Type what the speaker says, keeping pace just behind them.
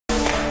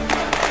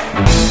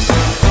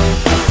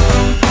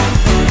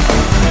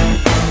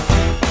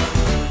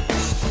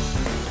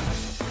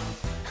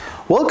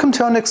Welcome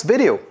to our next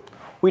video.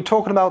 We're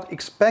talking about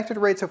expected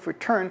rates of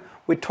return.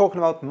 We're talking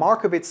about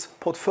Markowitz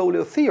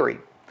Portfolio Theory.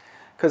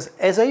 Because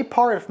as a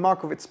part of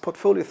Markowitz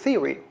Portfolio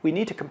Theory, we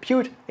need to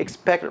compute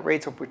expected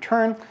rates of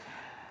return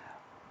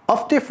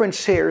of different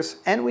shares,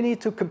 and we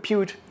need to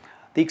compute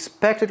the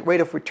expected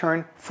rate of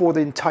return for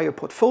the entire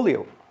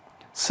portfolio.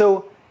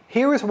 So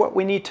here is what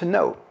we need to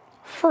know.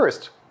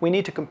 First, we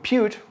need to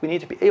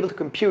be able to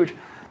compute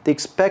the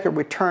expected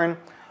return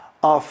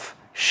of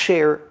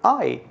share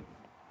I.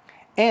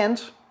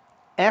 And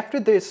after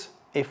this,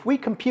 as we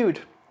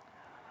compute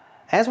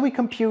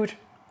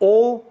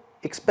all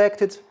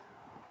expected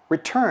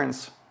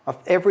returns of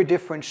every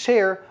different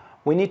share,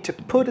 we need to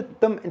put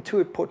them into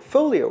a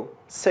portfolio,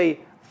 say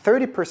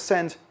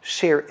 30%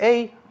 share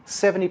A,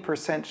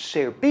 70%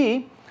 share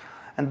B,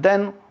 and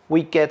then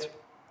we get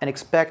an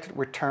expected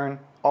return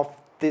of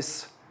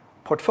this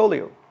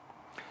portfolio.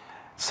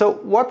 So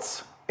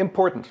what's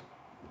important?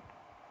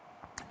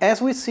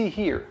 As we see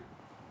here,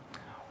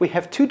 we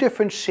have two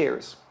different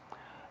shares,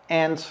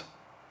 and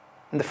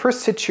in the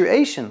first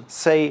situation,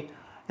 say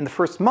in the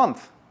first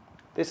month,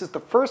 this is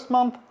the first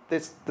month,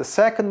 this is the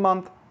second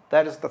month,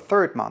 that is the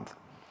third month.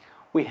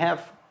 We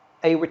have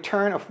a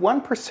return of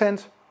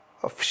 1%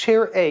 of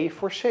share A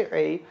for share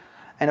A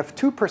and of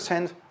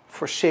 2%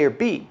 for share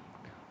B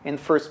in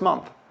the first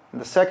month. In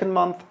the second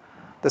month,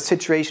 the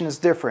situation is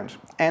different,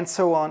 and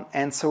so on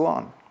and so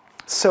on.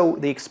 So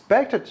the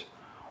expected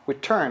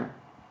return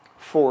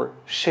for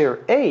share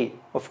A,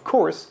 of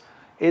course,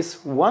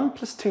 is 1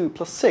 plus 2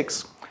 plus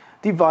 6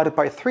 divided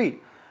by 3,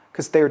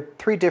 because there are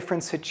three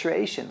different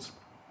situations.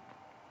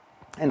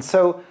 And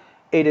so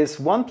it is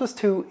 1 plus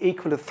 2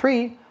 equal to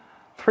 3,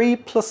 3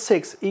 plus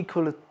 6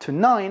 equal to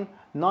 9,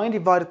 9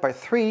 divided by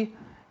 3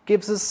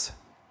 gives us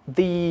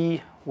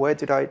the, where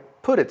did I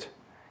put it?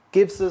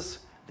 Gives us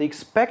the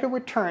expected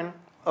return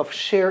of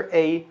share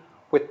A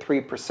with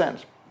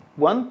 3%.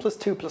 1 plus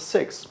 2 plus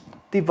 6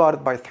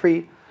 divided by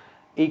 3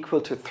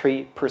 equal to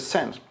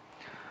 3%.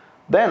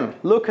 Then,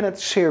 looking at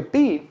share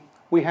B,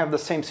 we have the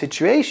same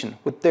situation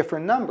with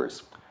different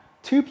numbers.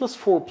 2 plus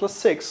 4 plus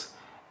 6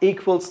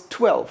 equals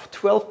 12.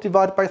 12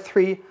 divided by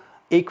 3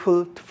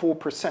 equal to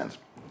 4%.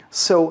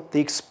 So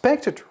the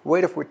expected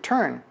rate of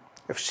return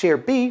of share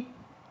B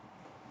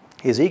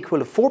is equal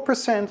to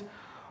 4%,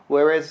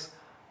 whereas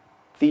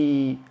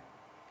the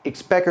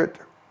expected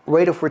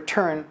rate of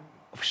return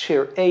of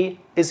share A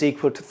is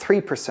equal to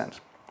 3%.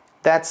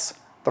 That's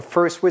the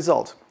first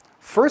result.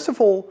 First of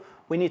all,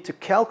 we need to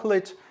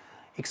calculate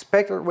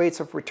expected rates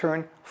of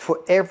return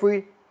for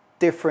every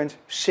different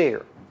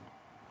share.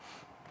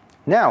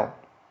 Now,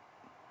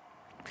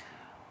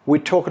 we're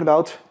talking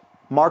about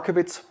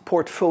Markowitz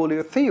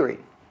Portfolio Theory.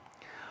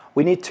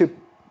 We need to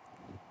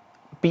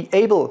be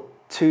able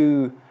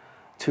to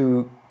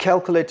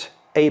calculate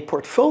a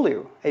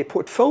portfolio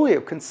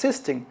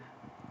consisting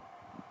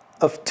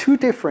of two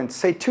different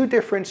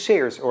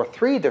shares, or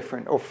 3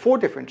 different, or 4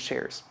 different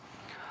shares.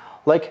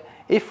 Like,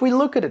 if we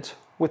look at it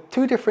with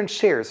 2 different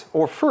shares,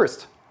 or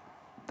first,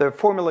 the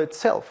formula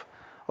itself,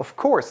 of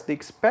course, the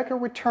expected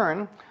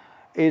return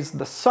is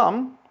the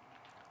sum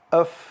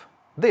of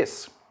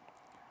this.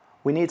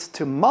 We need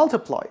to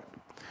multiply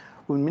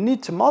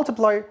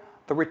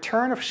the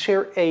return of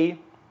share A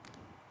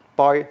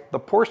by the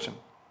portion.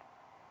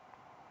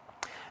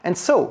 And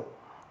so,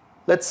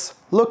 let's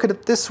look at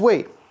it this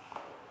way.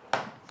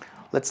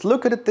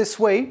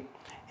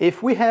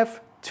 If we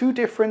have two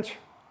different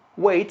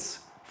weights,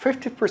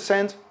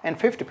 50% and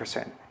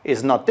 50%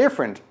 is not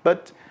different,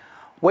 but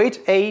weight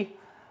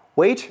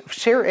of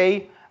share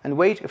A and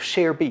weight of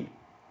share B.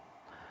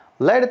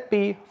 Let it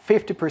be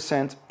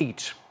 50%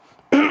 each.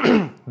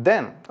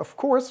 Then, of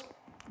course,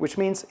 which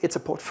means it's a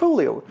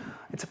portfolio.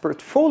 It's a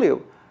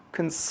portfolio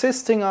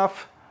consisting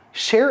of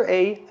share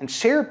A and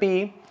share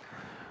B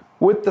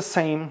with the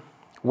same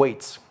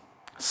weights.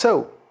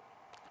 So,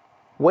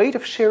 weight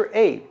of share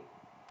A,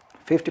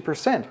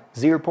 50%,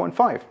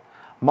 0.5,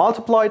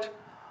 multiplied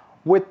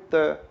with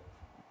the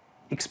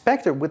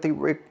expected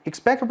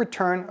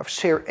return of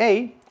share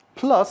A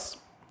plus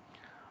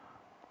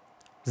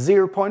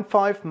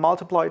 0.5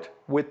 multiplied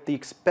with the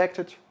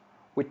expected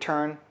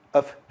return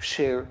of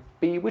share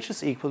B, which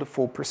is equal to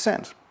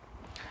 4%.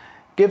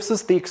 Gives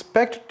us the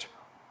expected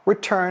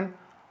return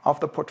of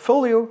the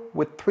portfolio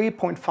with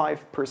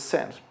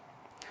 3.5%.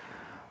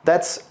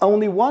 That's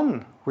only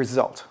one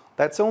result.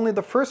 That's only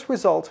the first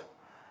result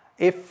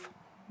if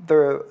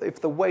the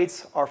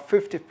weights are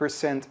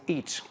 50%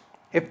 each.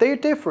 If they are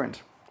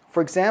different,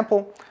 for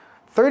example,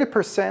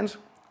 30%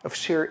 of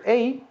share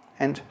A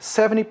and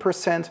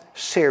 70%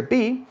 share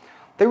B,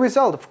 the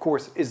result, of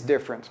course, is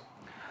different.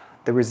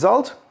 The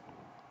result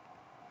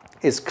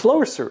is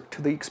closer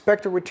to the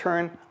expected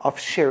return of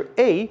share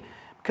A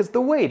because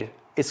the weight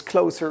is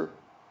closer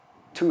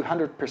to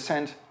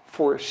 100%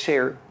 for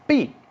share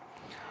B.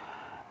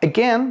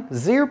 Again,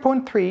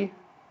 0.3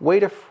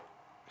 weight of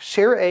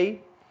share A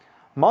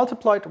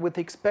multiplied with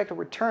the expected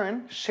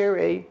return, share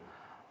A,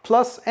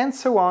 plus and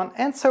so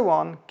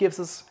on gives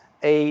us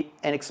an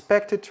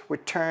expected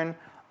return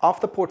of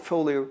the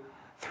portfolio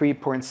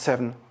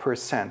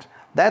 3.7%.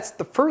 That's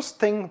the first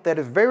thing that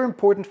is very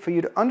important for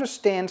you to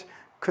understand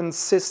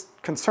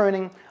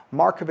concerning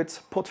Markowitz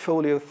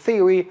Portfolio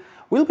Theory.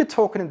 We'll be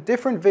talking in a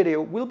different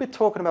video, we'll be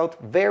talking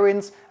about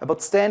variance,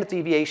 about standard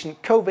deviation,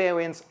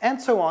 covariance,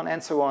 and so on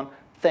and so on.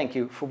 Thank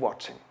you for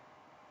watching.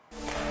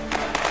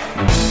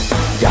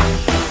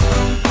 Yeah.